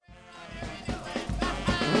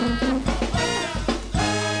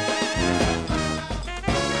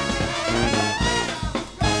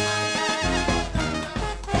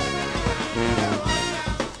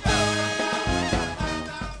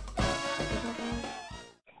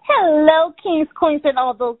Hello, kings, queens, and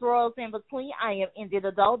all those royals in between. I am India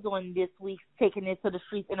the Doll doing this week's Taking It to the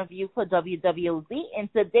Streets interview for WWOZ.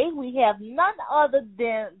 And today we have none other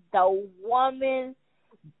than the woman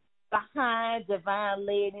behind Divine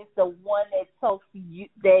Ladies, the one that talks to you,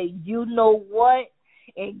 that you know what,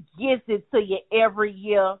 and gives it to you every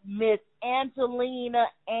year, Miss Angelina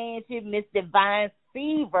Angie, Miss Divine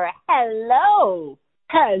Siver. Hello.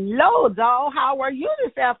 Hello, doll. How are you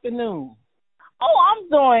this afternoon? Oh, I'm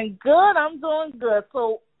doing good.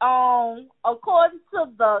 So, according to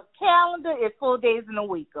the calendar, it's 4 days in a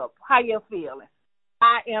week up. How you feeling?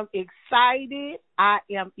 I am excited. I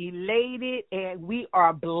am elated, and we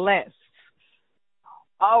are blessed.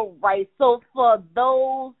 All right. So, for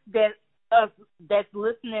those that's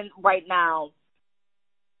listening right now,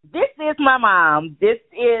 this is my mom. This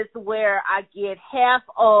is where I get half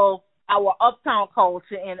of our uptown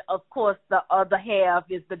culture, and of course the other half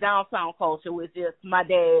is the downtown culture, which is my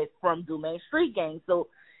dad from Dumaine Street Gang. So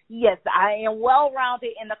yes, I am well rounded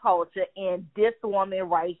in the culture, and this woman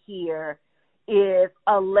right here is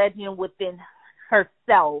a legend within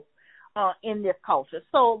herself in this culture.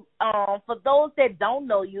 So for those that don't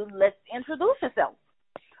know you, let's introduce yourself.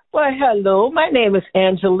 Well, hello, my name is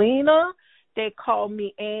Angelina. They call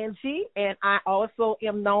me Angie, and I also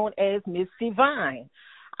am known as Miss Divine.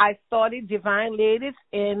 I started Divine Ladies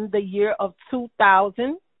in the year of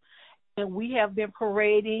 2000, and we have been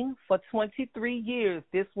parading for 23 years.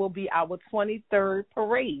 This will be our 23rd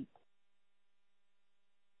parade.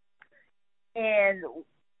 And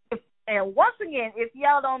once again, if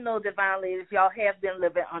y'all don't know Divine Ladies, y'all have been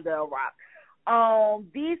living under a rock.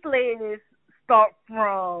 These ladies start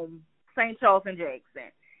from St. Charles and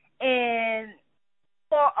Jackson. And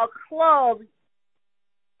for a club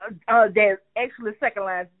that's actually second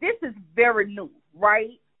line, this is very new,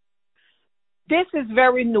 right? This is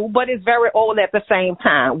very new, but it's very old at the same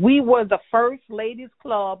time. We were the first ladies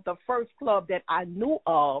club, the first club that I knew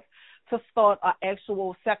of to start an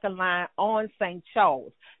actual second line on St.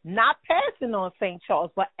 Charles. Not passing on St. Charles,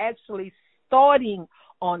 but actually starting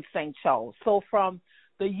on St. Charles. So from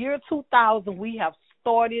the year 2000, we have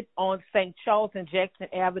started on St. Charles and Jackson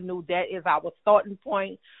Avenue. That is our starting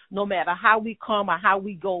point. No matter how we come or how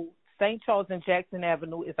we go, St. Charles and Jackson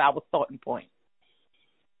Avenue is our starting point.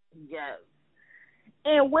 Yes.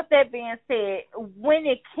 And with that being said, when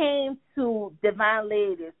it came to Divine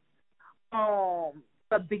Ladies,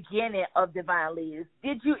 the beginning of Divine Ladies,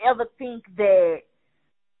 did you ever think that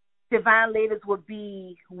Divine Ladies would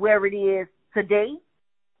be where it is today?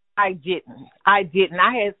 I didn't. I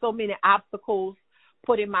had so many obstacles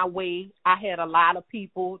put in my way. I had a lot of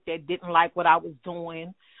people that didn't like what I was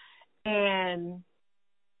doing, and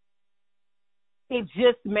it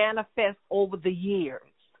just manifests over the years.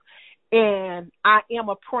 And I am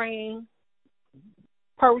a praying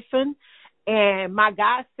person, and my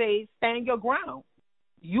God says, stand your ground.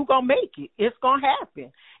 You gonna make it. It's gonna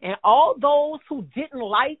happen. And all those who didn't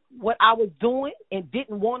like what I was doing and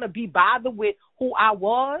didn't want to be bothered with who I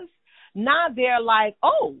was, now they're like,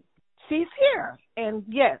 oh, she's here. And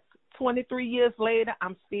yes, 23 years later,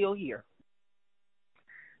 I'm still here.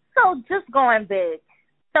 So just going back,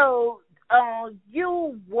 so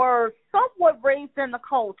you were somewhat raised in the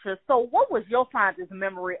culture. So what was your fondest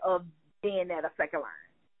memory of being at a second line?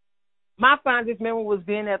 My fondest memory was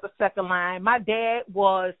being at the second line. My dad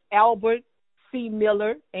was Albert C.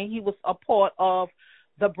 Miller, and he was a part of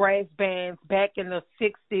the brass bands back in the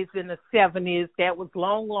 60s and the 70s. That was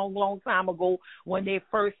long time ago when they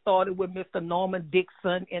first started with Mr. Norman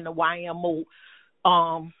Dixon and the YMO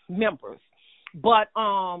members. But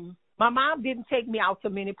my mom didn't take me out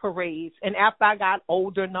to many parades. And after I got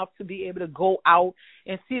older enough to be able to go out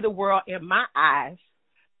and see the world in my eyes,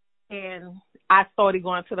 and I started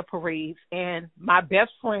going to the parades. And my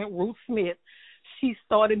best friend, Ruth Smith, she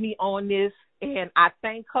started me on this, and I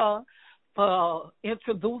thank her for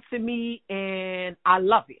introducing me, and I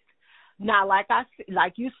love it. Now, like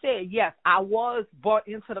you said, yes, I was brought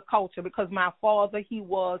into the culture because my father, he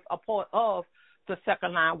was a part of the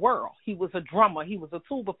second line world. He was a drummer. He was a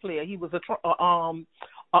tuba player. He was a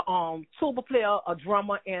tuba player, a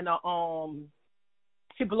drummer, and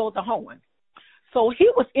he blew the horn. So he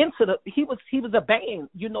was into he was a band,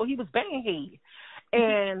 he was band head.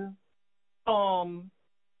 And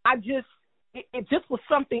it just was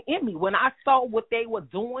something in me. When I saw what they were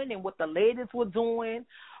doing and what the ladies were doing,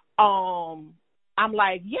 I'm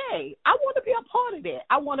like, yay, I want to be a part of that.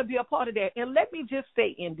 I want to be a part of that. And let me just say,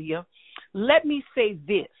 India, let me say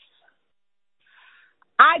this.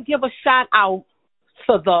 I give a shout out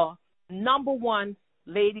to the number one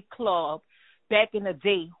lady club back in the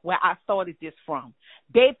day where I started this from.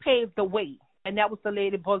 They paved the way. And that was the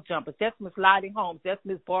Lady Bug Jumpers. That's Miss Lottie Holmes. That's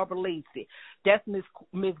Miss Barbara Lacey. That's Miss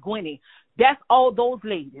Gwenny. That's all those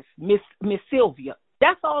ladies. Miss Sylvia.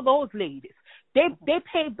 That's all those ladies. They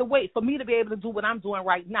paved the way for me to be able to do what I'm doing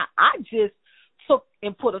right now. I just took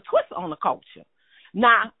and put a twist on the culture.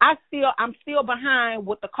 Now, I'm still behind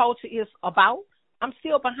what the culture is about. I'm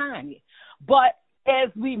still behind it. But as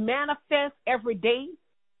we manifest every day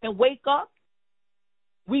and wake up,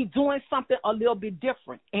 we doing something a little bit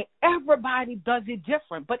different. And everybody does it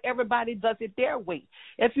different, but everybody does it their way.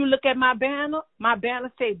 If you look at my banner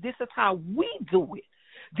says this is how we do it.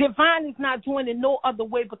 Divine is not doing it no other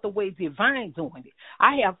way but the way Divine doing it.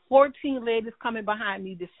 I have 14 ladies coming behind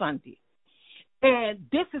me this Sunday. And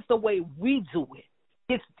this is the way we do it.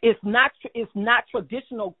 It's not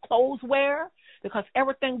traditional clothes wear, because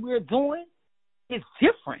everything we're doing is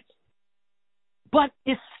different. But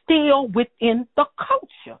it's still within the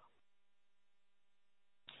culture.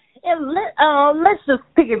 And let's just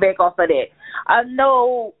piggyback off of that. I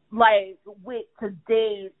know, like, with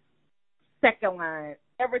today's second line,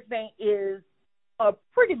 everything is,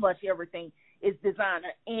 pretty much everything is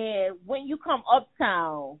designer. And when you come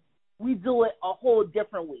uptown, we do it a whole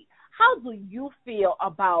different way. How do you feel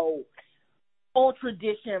about old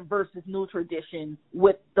tradition versus new tradition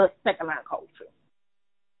with the second line culture?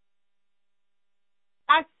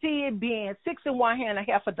 I see it being 6 in one hand and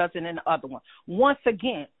half a dozen in the other one. Once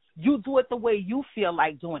again, you do it the way you feel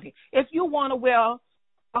like doing it. If you want to wear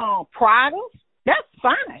Pradas, that's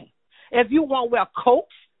fine. If you want to wear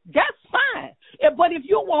Coach, that's fine. But if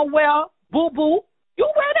you want to wear Boo Boo, you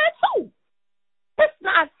wear that too. It's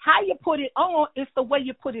not how you put it on, it's the way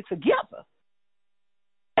you put it together.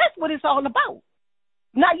 That's what it's all about.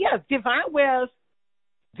 Now, yes, Divine wear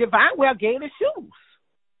gator shoes.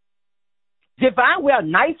 Divine wear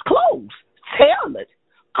nice clothes, tailored,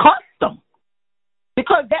 custom.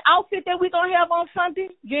 Because that outfit that we're going to have on Sunday,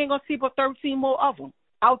 you ain't going to see but 13 more of them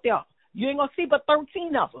out there. You ain't going to see but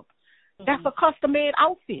 13 of them. Mm-hmm. That's a custom-made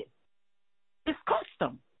outfit. It's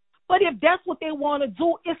custom. But if that's what they want to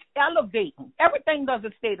do, it's elevating. Everything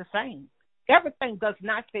doesn't stay the same. Everything does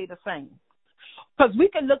not stay the same. Because we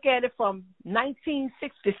can look at it from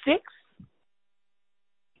 1966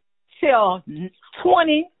 till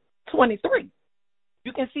 2023.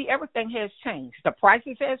 You can see everything has changed. The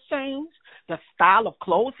prices has changed. The style of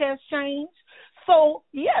clothes has changed. So,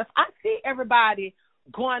 yes, I see everybody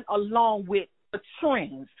going along with the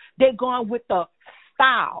trends. They're going with the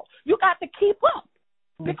style. You got to keep up.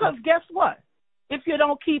 Because guess what? If you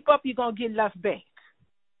don't keep up, you're going to get left back.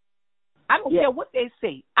 I don't care what they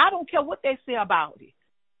say. I don't care what they say about it.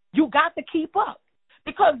 You got to keep up.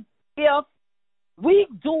 Because if we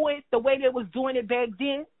do it the way they was doing it back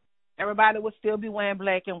then, everybody would still be wearing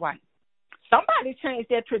black and white. Somebody changed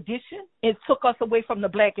their tradition and took us away from the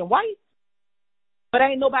black and white. But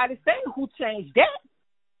ain't nobody saying who changed that.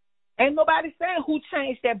 Ain't nobody saying who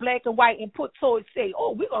changed that black and white and put towards say,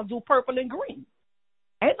 oh, we're going to do purple and green.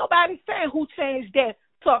 Ain't nobody saying who changed that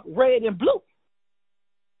to red and blue.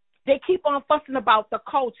 They keep on fussing about the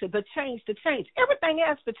culture, the change. Everything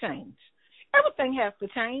has to change. Everything has to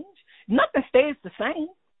change. Nothing stays the same.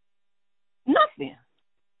 Nothing.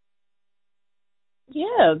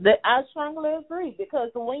 Yeah, I strongly agree,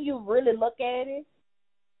 because when you really look at it,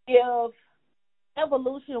 if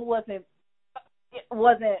evolution wasn't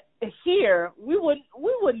here, we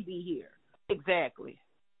wouldn't be here. Exactly.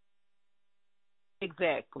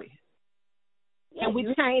 Yeah, and we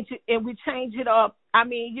change it up. I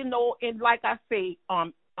mean, you know, and like I say,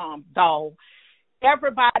 dog,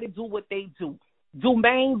 everybody do what they do.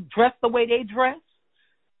 Domain dress the way they dress.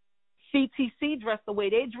 CTC dress the way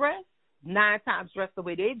they dress. 9 Times dress the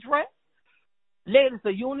way they dress. Ladies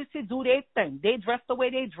of Unity do their thing. They dress the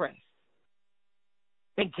way they dress.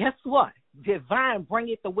 And guess what? Divine bring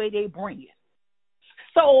it the way they bring it.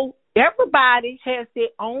 So everybody has their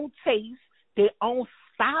own taste, their own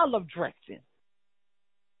style of dressing.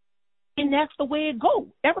 And that's the way it goes.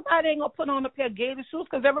 Everybody ain't going to put on a pair of gator shoes,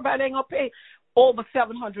 because everybody ain't going to pay over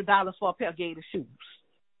 $700 for a pair of gator shoes.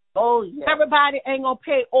 Oh, yeah. Everybody ain't going to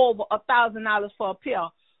pay over $1,000 for a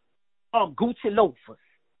pair of Gucci loafers.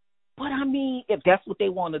 But, I mean, if that's what they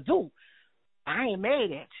want to do, I ain't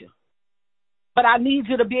mad at you. But I need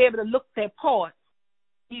you to be able to look that part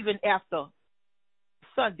even after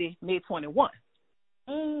Sunday, May 21.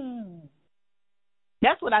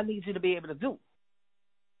 That's what I need you to be able to do.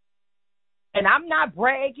 And I'm not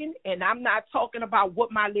bragging, and I'm not talking about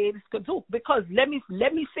what my ladies could do, because let me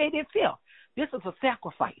say this here. This is a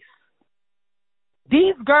sacrifice.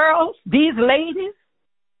 These girls, these ladies,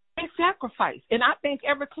 they sacrifice. And I think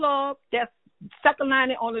every club that's second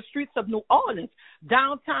lining on the streets of New Orleans,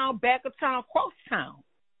 downtown, back of town, cross town.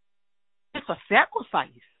 It's a sacrifice.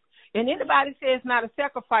 And anybody says it's not a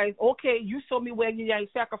sacrifice, okay, you show me where you ain't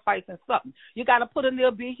sacrificing something. You got to put a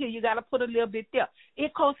little bit here. You got to put a little bit there.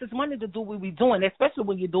 It costs us money to do what we're doing, especially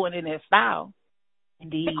when you're doing it in that style.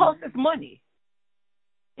 Indeed. It costs us money.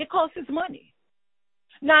 It costs us money.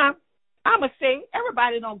 Now, I'm going to say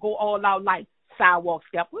everybody don't go all out like sidewalk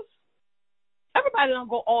steppers. Everybody don't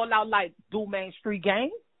go all out like Do Main Street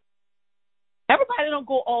Gang. Everybody don't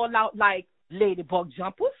go all out like Ladybug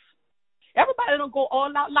Jumpers. Everybody don't go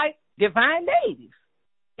all out like Divine Ladies.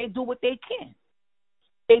 They do what they can.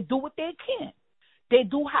 They do what they can. They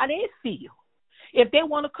do how they feel. If they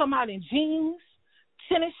want to come out in jeans,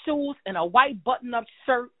 tennis shoes, and a white button-up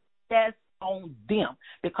shirt, that's on them,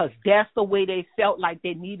 because that's the way they felt like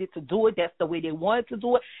they needed to do it. That's the way they wanted to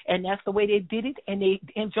do it, and that's the way they did it, and they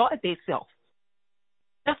enjoyed themselves.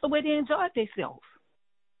 That's the way they enjoyed themselves.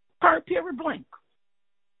 Period blank.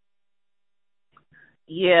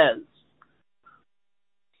 Yes.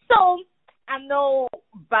 So I know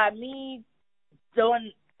by me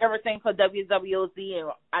doing everything for WWOZ,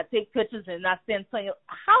 and I take pictures and I send to you.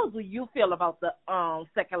 How do you feel about the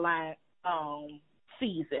second line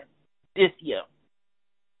season this year?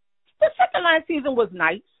 The second line season was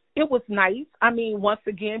nice. It was nice. I mean, once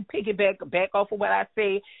again, back off of what I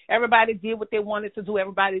say. Everybody did what they wanted to do.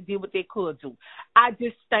 Everybody did what they could do. I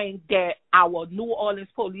just think that our New Orleans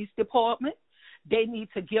Police Department, they need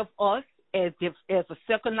to give us, as a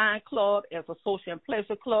second line club, as a social and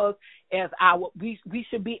pleasure club, we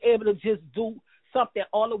should be able to just do something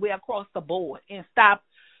all the way across the board and stop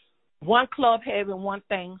one club having one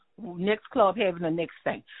thing, next club having the next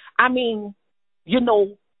thing. I mean, you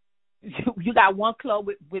got one club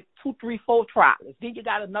with 2, 3, 4 trials. Then you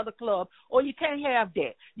got another club, or you can't have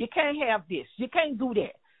that. You can't have this. You can't do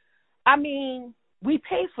that. I mean, we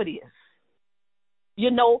pay for this,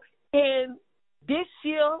 and this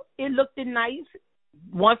year, it looked nice.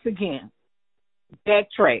 Once again,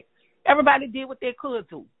 backtrack. Everybody did what they could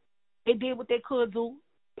do. They did what they could do,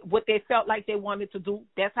 what they felt like they wanted to do.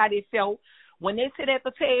 That's how they felt. When they sit at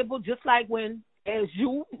the table, just like when, as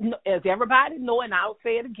everybody know, and I'll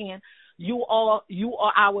say it again, you are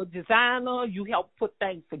our designer. You help put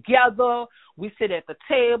things together. We sit at the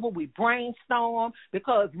table. We brainstorm,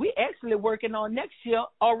 because we actually working on next year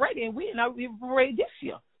already, and we've already this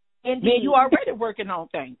year. And then you already working on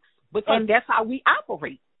things, because that's how we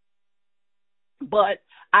operate. But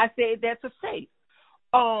I say that to say,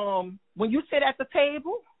 when you sit at the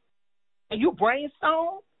table and you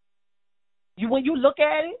brainstorm, when you look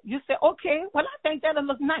at it, you say, okay, well, I think that'll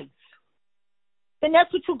look nice. And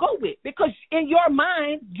that's what you go with, because in your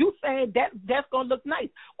mind, you saying that's going to look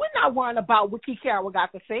nice. We're not worrying about what Krewe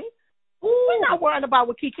got to say. We're not worrying about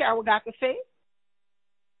what Krewe got to say.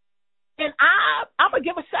 And I'm going to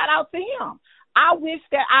give a shout out to him. I wish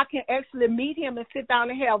that I can actually meet him and sit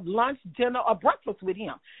down and have lunch, dinner, or breakfast with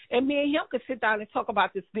him. And me and him could sit down and talk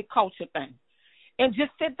about this big culture thing. And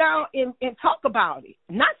just sit down and talk about it.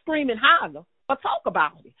 Not scream and holler, but talk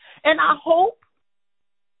about it. And I hope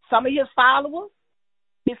some of his followers,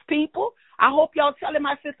 his people, I hope y'all tell him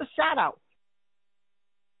I sent a shout out.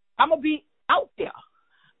 I'm going to be out there.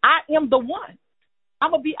 I am the one. I'm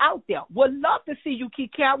going to be out there. Would love to see you,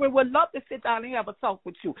 Krewe. Would love to sit down and have a talk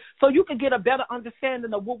with you, so you can get a better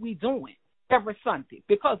understanding of what we're doing every Sunday.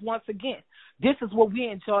 Because, once again, this is what we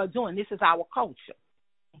enjoy doing. This is our culture.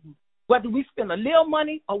 Mm-hmm. Whether we spend a little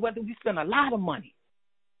money or whether we spend a lot of money,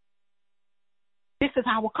 this is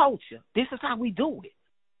our culture. This is how we do it.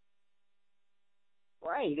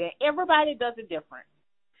 Right. And everybody does it different.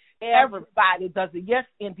 Everybody does it. Yes,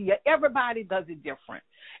 India. Everybody does it different.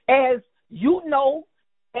 As you know,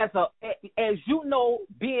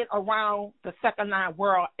 being around the second line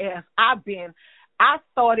world as I've been, I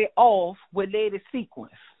started off with Lady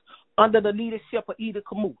Sequence under the leadership of Ida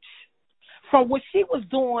Kamooch. From what she was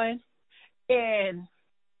doing in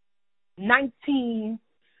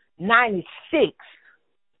 1996,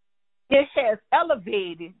 it has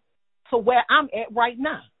elevated to where I'm at right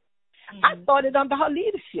now. Mm-hmm. I started under her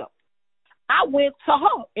leadership. I went to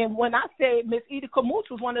her, and when I say Miss Ida Kamooch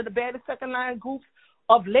was one of the baddest second line groups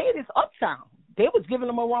of ladies uptown, they was giving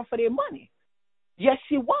them a run for their money. Yes,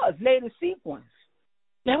 she was, Lady Sequence.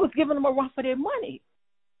 They was giving them a run for their money.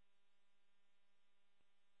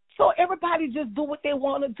 So everybody just do what they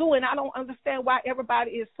want to do, and I don't understand why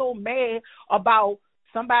everybody is so mad about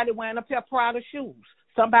somebody wearing a pair of Prada shoes,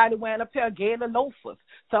 somebody wearing a pair of Gator loafers,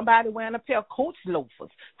 somebody wearing a pair of Coach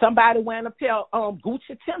loafers, somebody wearing a pair of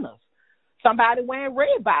Gucci tenors. Somebody wearing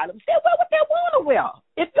red bottoms. They wear what they want to wear.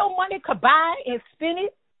 If your money could buy and spend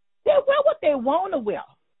it They wear what they want to wear.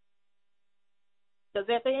 Because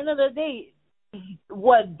at the end of the day,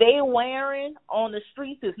 what they wearing on the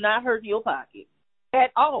streets is not hurting your pocket.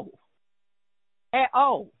 At all. At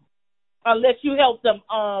all. Unless you help them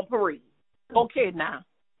parade. Okay, now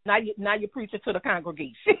you're preaching to the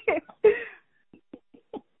congregation.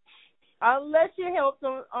 Unless you help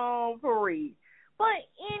them parade. But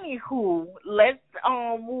anywho, let's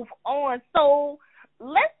move on. So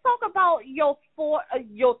let's talk about your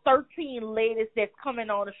 13 ladies that's coming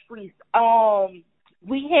on the streets.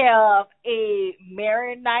 We have a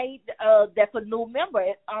Married Night that's a new member,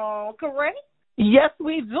 correct? Yes,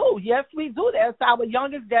 we do. Yes, we do. That's our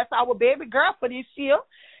youngest. That's our baby girl for this year,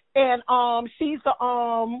 and she's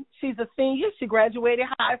a senior. She graduated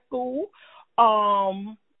high school.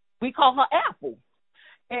 We call her Apple,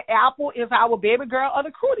 and Apple is our baby girl of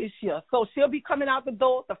the crew this year. So she'll be coming out the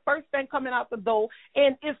door. The first thing coming out the door,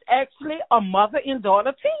 and it's actually a mother and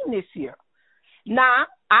daughter team this year. Now,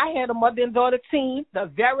 I had a mother and daughter team the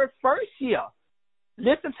very first year.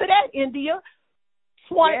 Listen to that, India.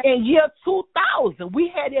 In year 2000,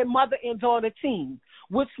 we had a mother and daughter team,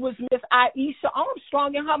 which was Miss Aisha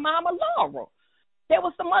Armstrong and her mama Laura. That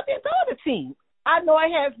was the mother and daughter team. I know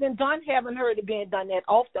it has been done. Haven't heard it being done that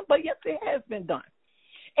often, but yes, it has been done.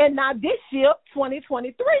 And now this year,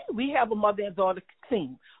 2023, we have a mother and daughter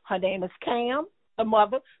team. Her name is Cam, the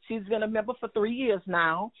mother. She's been a member for 3 years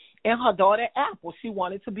now. And her daughter, Apple, she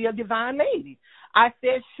wanted to be a divine lady. I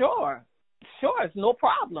said, sure, it's no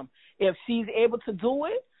problem. If she's able to do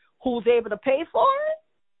it, who's able to pay for it?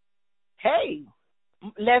 Hey,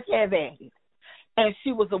 let's have at it. And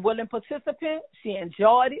she was a willing participant. She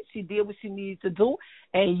enjoyed it. She did what she needed to do.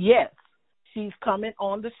 And yes, she's coming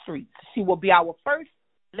on the streets. She will be our first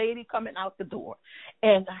lady coming out the door.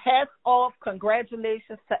 And hats off,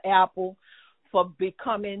 congratulations to Apple for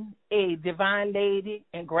becoming a divine lady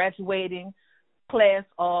and graduating class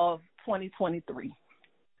of 2023.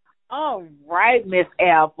 All right, Miss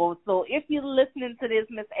Apple. So if you're listening to this,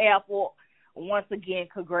 Miss Apple, once again,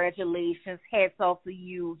 congratulations. Hats off to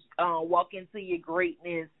you. Walk into your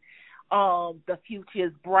greatness. The future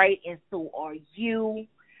is bright, and so are you.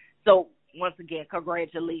 So once again,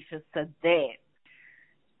 congratulations to that.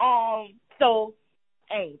 So,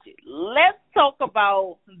 Angie, let's talk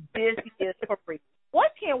about this year's parade.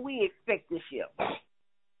 What can we expect this year?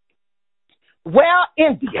 Well,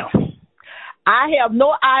 India, I have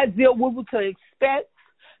no idea what we could expect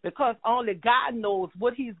because only God knows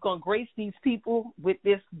what he's going to grace these people with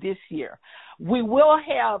this year. We will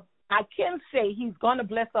have, I can say he's going to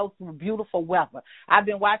bless us with beautiful weather. I've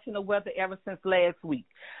been watching the weather ever since last week.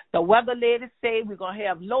 The weather ladies say we're going to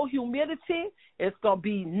have low humidity. It's going to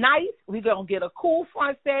be nice. We're going to get a cool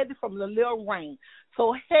front Saturday from the little rain.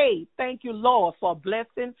 So, hey, thank you, Lord, for a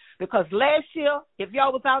blessing. Because last year, if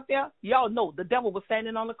y'all was out there, y'all know the devil was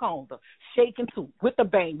standing on the corner, shaking too, with the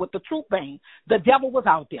bang, with the true bang. The devil was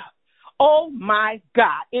out there. Oh, my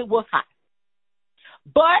God, it was hot.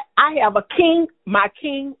 But I have a king. My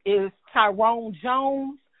king is Tyrone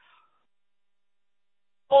Jones.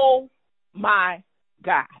 Oh, my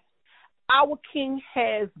God. Our king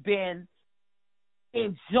has been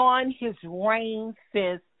enjoying his reign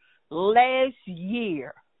since last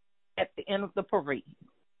year at the end of the parade.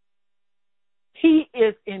 He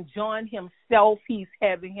is enjoying himself. He's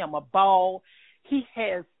having him a ball. He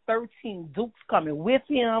has 13 dukes coming with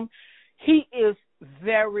him. He's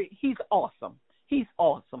awesome. He's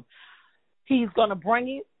awesome. He's going to bring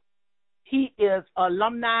it. He is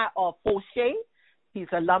alumni of Fauché. He's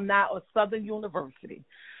alumni of Southern University.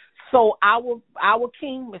 So our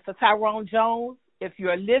king, Mr. Tyrone Jones, if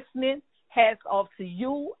you're listening, hats off to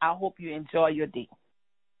you. I hope you enjoy your day.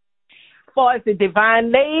 As far as the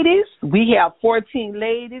divine ladies, we have 14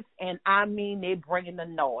 ladies, and I mean they're bringing the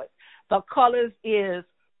noise. The colors is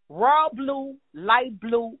royal blue, light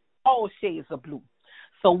blue, all shades of blue.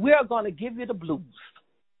 So we're going to give you the blues.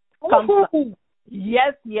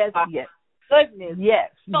 Yes. Goodness.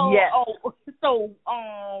 Yes. So,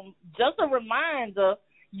 just a reminder,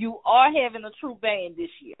 you are having a true band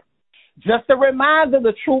this year. Just a reminder,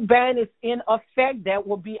 the true band is in effect. That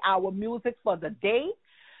will be our music for the day.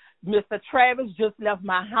 Mr. Travis just left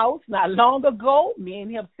my house not long ago. Me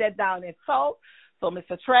and him sat down and talked. So,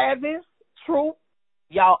 Mr. Travis, true,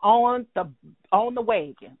 y'all on the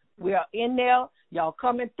wagon. We are in there. Y'all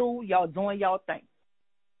coming through. Y'all doing y'all thing.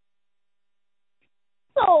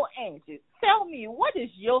 So, Angie, tell me, what is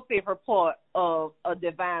your favorite part of a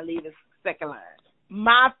Divine Leader's second line?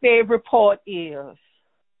 My favorite part is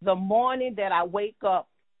the morning that I wake up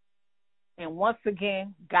and once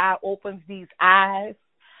again, God opens these eyes.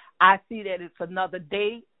 I see that it's another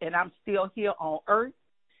day and I'm still here on earth.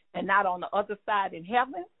 and not on the other side in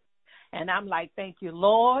heaven. And I'm like, thank you,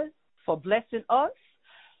 Lord, for blessing us.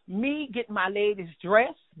 Me getting my ladies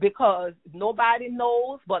dressed, because nobody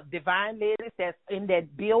knows but divine ladies that's in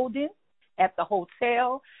that building at the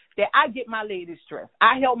hotel, that I get my ladies dressed.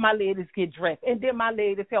 I help my ladies get dressed, and then my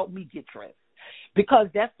ladies help me get dressed, because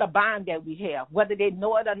that's the bond that we have, whether they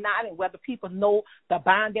know it or not, and whether people know the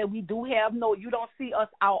bond that we do have. No, you don't see us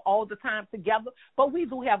out all the time together, but we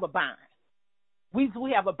do have a bond. We do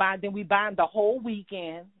have a bond, and we bond the whole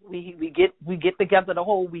weekend. We get together the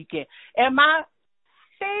whole weekend. And my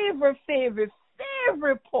favorite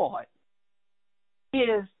part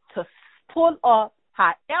is to pull up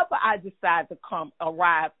however I decide to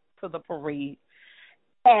arrive to the parade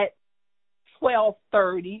at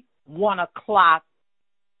 12:30, 1 o'clock,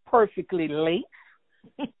 perfectly late,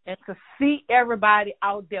 and to see everybody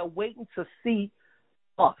out there waiting to see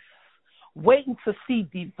us, waiting to see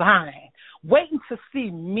Divine, waiting to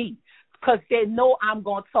see me, because they know I'm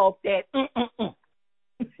going to talk that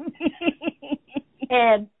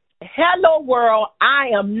And hello, world,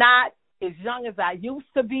 I am not as young as I used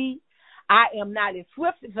to be. I am not as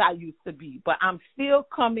swift as I used to be, but I'm still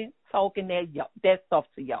coming, talking that stuff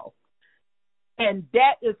to y'all. And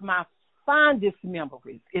that is my fondest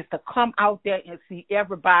memories, is to come out there and see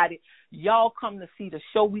everybody. Y'all come to see the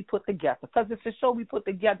show we put together, because it's a show we put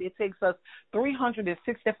together. It takes us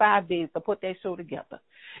 365 days to put that show together,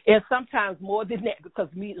 and sometimes more than that, because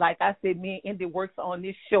like I said, me and Indy works on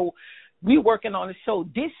this show. We working on the show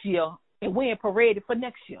this year, and we're in parade for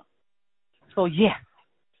next year. So yes,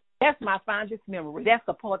 that's my fondest memory. That's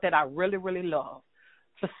the part that I really, really love,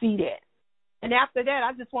 to see that. And after that,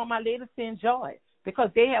 I just want my ladies to enjoy it,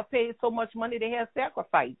 because they have paid so much money. They have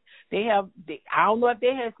sacrificed. I don't know if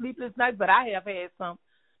they had sleepless nights, but I have had some.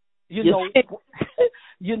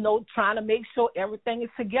 Trying to make sure everything is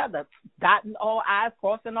together, dotting all I's,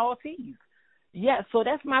 crossing all T's. Yeah, so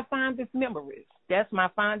that's my fondest memories. That's my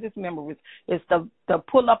fondest memories, is to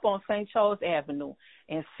pull up on St. Charles Avenue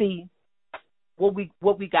and see what we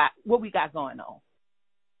got going on.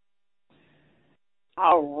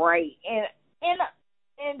 All right,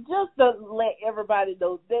 and just to let everybody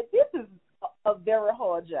know that this is a very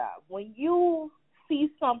hard job. When you see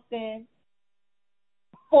something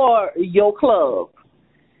for your club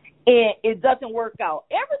and it doesn't work out,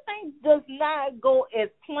 everything does not go as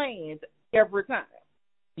planned every time.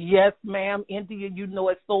 Yes, ma'am. India, you know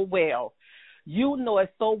it so well. You know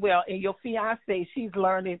it so well. And your fiancée, she's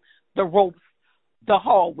learning the ropes the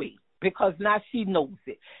hard way, because now she knows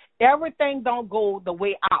it. Everything don't go the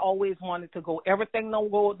way I always wanted to go. Everything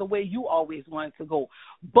don't go the way you always wanted to go.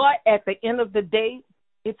 But at the end of the day,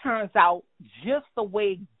 it turns out just the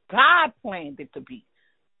way God planned it to be.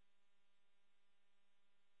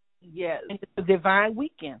 Yes. And it's a divine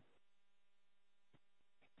weekend.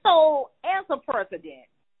 So, as a president,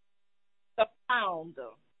 the founder,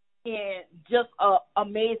 and just an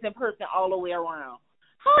amazing person all the way around,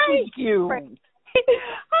 how do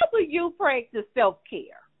you practice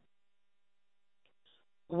self-care?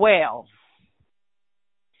 Well,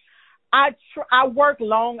 I work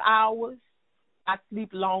long hours. I sleep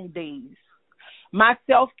long days. My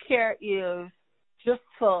self-care is just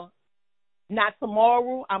not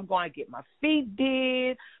tomorrow, I'm going to get my feet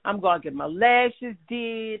did. I'm going to get my lashes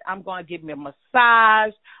did. I'm going to get me a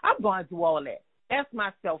massage. I'm going to do all that. That's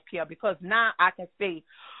my self-care, because now I can say,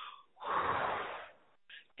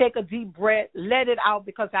 take a deep breath, let it out,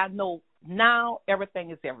 because I know now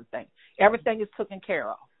everything is everything. Everything is taken care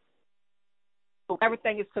of. So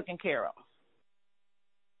everything is taken care of.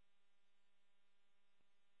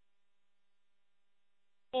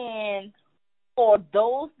 And for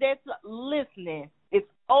those that's listening, it's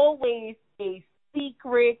always a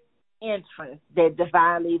secret entrance that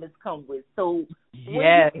divine leaders come with. So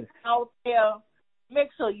when you're out there, make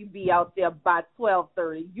sure you be out there by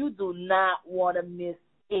 12:30. You do not want to miss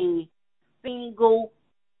a single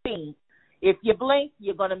thing. If you blink,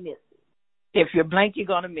 you're going to miss it. If you blink, you're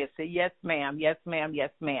going to miss it. Yes, ma'am. Yes, ma'am.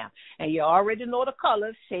 Yes, ma'am. And you already know the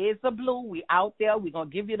colors, shades of blue. We out there. We're going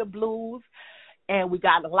to give you the blues. And we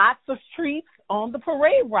got lots of treats on the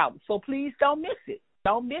parade route. So please don't miss it.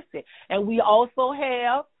 Don't miss it. And we also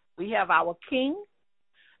have our king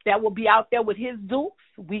that will be out there with his dukes.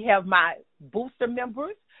 We have my booster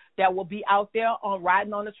members that will be out there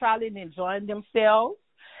riding on the trolley and enjoying themselves.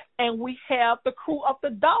 And we have the crew of the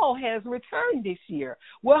doll has returned this year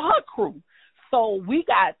with her crew. So we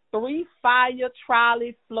got 3 fire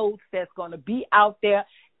trolley floats that's going to be out there,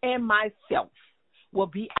 and myself will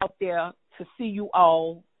be out there to see you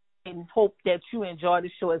all, and hope that you enjoy the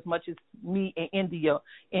show as much as me and India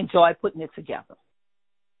enjoy putting it together.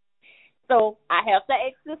 So I have to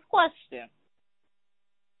ask this question.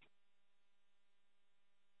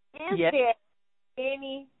 Is there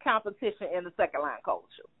any competition in the second line culture?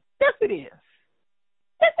 Yes, it is.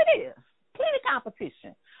 Yes, it is. Plenty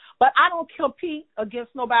competition. But I don't compete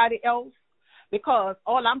against nobody else because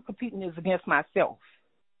all I'm competing is against myself.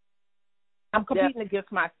 I'm competing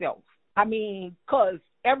against myself. I mean, because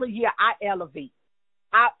every year I elevate.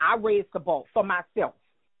 I raise the bar for myself.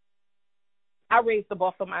 I raise the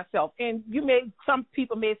bar for myself. And some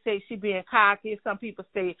people may say she being cocky. Some people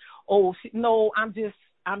say, oh, no, I'm just,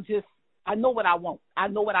 I know what I want. I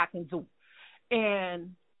know what I can do.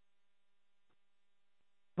 And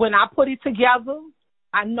when I put it together,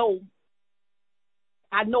 I know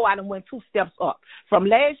I done went 2 steps up. From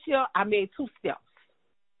last year, I made 2 steps.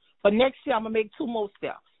 For next year, I'm going to make 2 more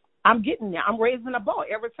steps. I'm getting there. I'm raising the bar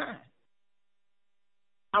every time.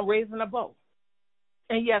 I'm raising the bar.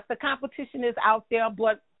 And yes, the competition is out there,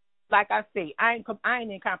 but like I say, I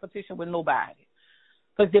ain't in competition with nobody.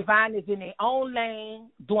 Because Divine is in their own lane,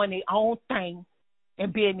 doing their own thing,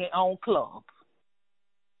 and being their own club.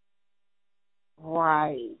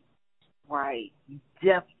 Right.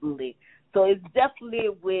 Definitely. So it's definitely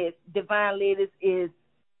with Divine Ladies is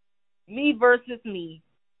me versus me,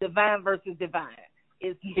 Divine versus Divine.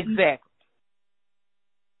 Exactly.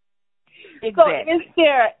 So is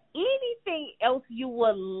there anything else you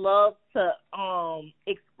would love to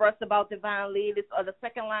express about Divine Ladies or the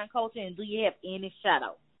second line culture, and do you have any shout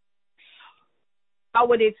outs? I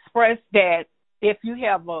would express that if you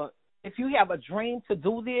have a dream to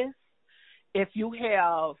do this, if you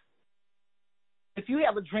have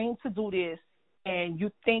a dream to do this and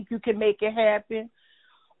you think you can make it happen,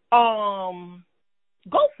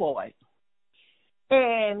 go for it.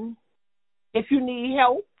 And if you need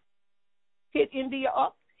help, hit India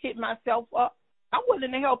up, hit myself up. I'm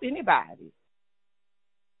willing to help anybody.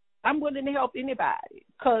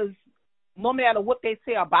 Because no matter what they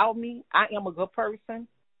say about me, I am a good person,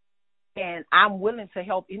 and I'm willing to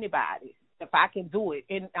help anybody if I can do it.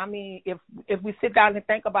 And, I mean, if we sit down and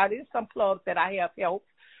think about it, some clubs that I have helped,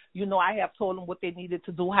 I have told them what they needed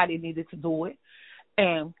to do, how they needed to do it,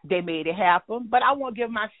 and they made it happen. But I want to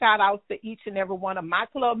give my shout-outs to each and every one of my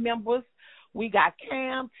club members. We got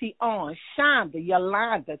Cam, Tion, Shonda,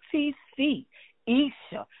 Yolanda, TC,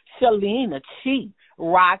 Isha, Shalina, Chi,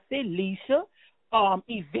 Roxy, Leisha,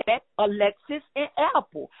 Yvette, Alexis, and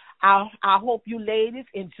Apple. I hope you ladies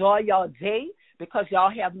enjoy your day because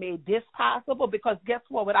y'all have made this possible. Because guess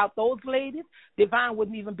what? Without those ladies, Divine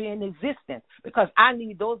wouldn't even be in existence because I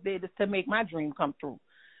need those ladies to make my dream come true.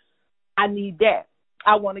 I need that.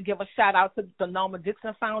 I want to give a shout-out to the Norma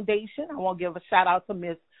Dixon Foundation. I want to give a shout-out to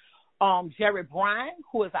Miss Jerry Bryan,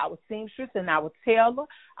 who is our seamstress and our tailor.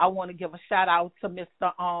 I want to give a shout-out to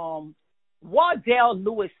Mr. Wardell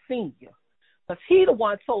Lewis Sr., because he the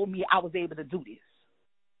one told me I was able to do this.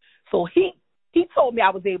 So he told me I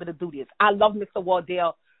was able to do this. I love Mr.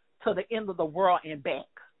 Wardell to the end of the world and back.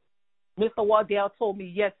 Mr. Wardell told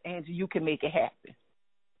me, yes, Angie, you can make it happen.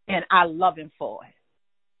 And I love him for it.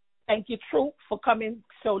 Thank you, Troop, for coming,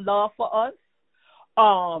 show love for us.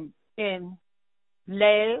 And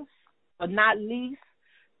last but not least,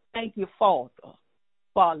 thank you, Father,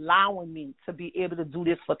 for allowing me to be able to do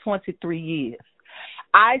this for 23 years.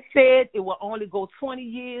 I said it will only go 20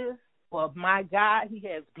 years, but my God, he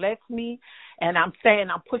has blessed me, and I'm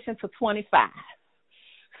saying I'm pushing to 25.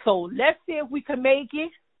 So let's see if we can make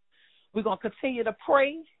it. We're going to continue to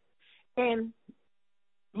pray. And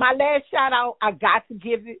my last shout-out, I got to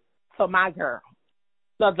give it to my girl,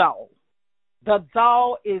 the doll. The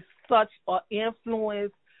doll is such an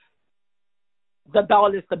influence. The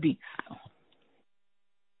doll is the beast.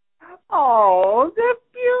 Oh, that's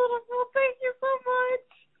beautiful. Thank you so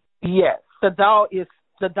much. Yes, the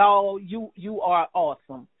doll. You are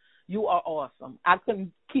awesome. You are awesome. I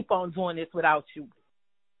couldn't keep on doing this without you.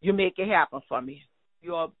 You make it happen for me.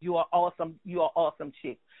 You are awesome. You are awesome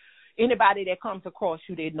chick. Anybody that comes across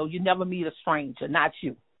you, they know you never meet a stranger, not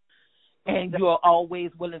you. And you are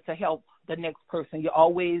always willing to help the next person. You're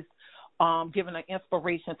always giving an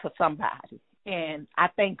inspiration to somebody. And I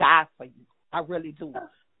thank God for you. I really do.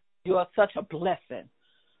 You are such a blessing.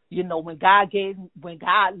 When God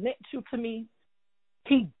lent you to me,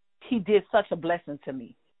 he did such a blessing to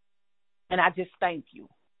me. And I just thank you.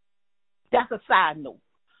 That's a side note.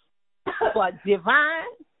 But Divine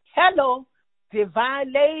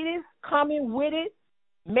Ladies, coming with it,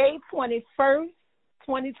 May 21st,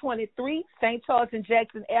 2023, St. Charles and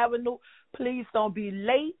Jackson Avenue. Please don't be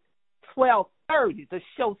late. 12:30, the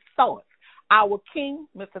show starts. Our king,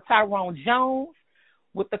 Mr. Tyrone Jones,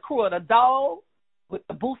 with the crew of the dog, with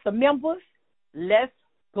the booster members. Let's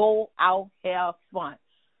Go out, have fun.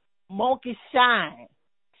 Monkey shine.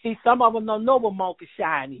 See, some of them don't know what monkey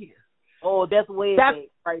shine is. Oh, that's way back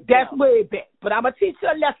right That's now. way back. But I'm going to teach you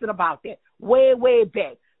a lesson about that. Way, way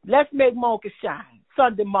back. Let's make monkey shine.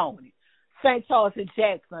 Sunday morning. St. Charles and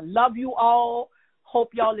Jackson. Love you all.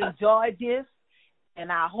 Hope y'all enjoyed this.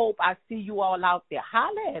 And I hope I see you all out there.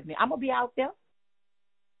 Holler at me. I'm going to be out there.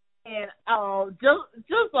 And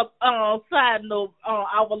just a side note,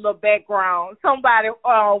 our little background. Somebody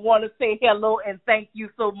want to say hello and thank you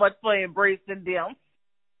so much for embracing them.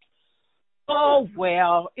 Oh,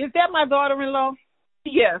 well. Is that my daughter-in-law?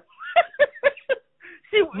 Yes.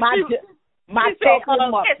 My chocolate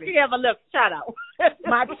muffin. She have a little shout out.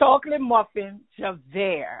 My chocolate muffin,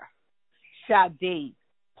 Javert, Sade,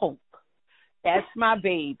 Pope. That's my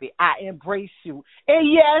baby. I embrace you.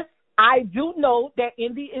 And yes, I do know that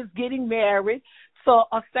Indy is getting married to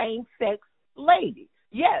a same-sex lady.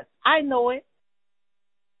 Yes, I know it.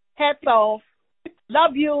 Hats off.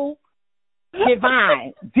 Love you.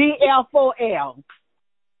 Divine. DL4L. All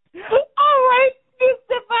right, Miss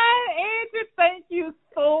Divine Andrew, thank you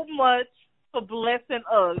so much for blessing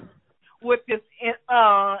us with this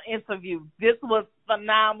interview. This was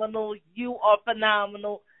phenomenal. You are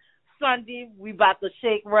phenomenal. Sunday, we about to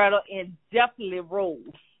shake, rattle, and definitely roll.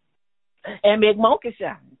 And make monkey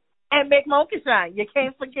shine. And make monkey shine. You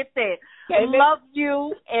can't forget that. Love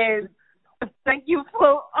you, and thank you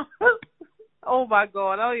for... Oh, my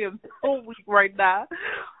God. I am so weak right now.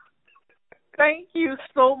 Thank you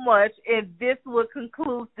so much. And this will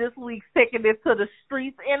conclude this week's Taking It to the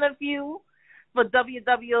Streets interview. For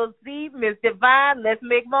WWOZ, Miss Divine, let's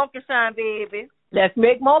make monkey shine, baby. Let's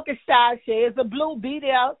make monkey shine. Shades of Blue. Be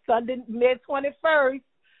there Sunday, May 21st.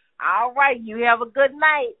 All right. You have a good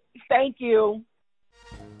night. Thank you.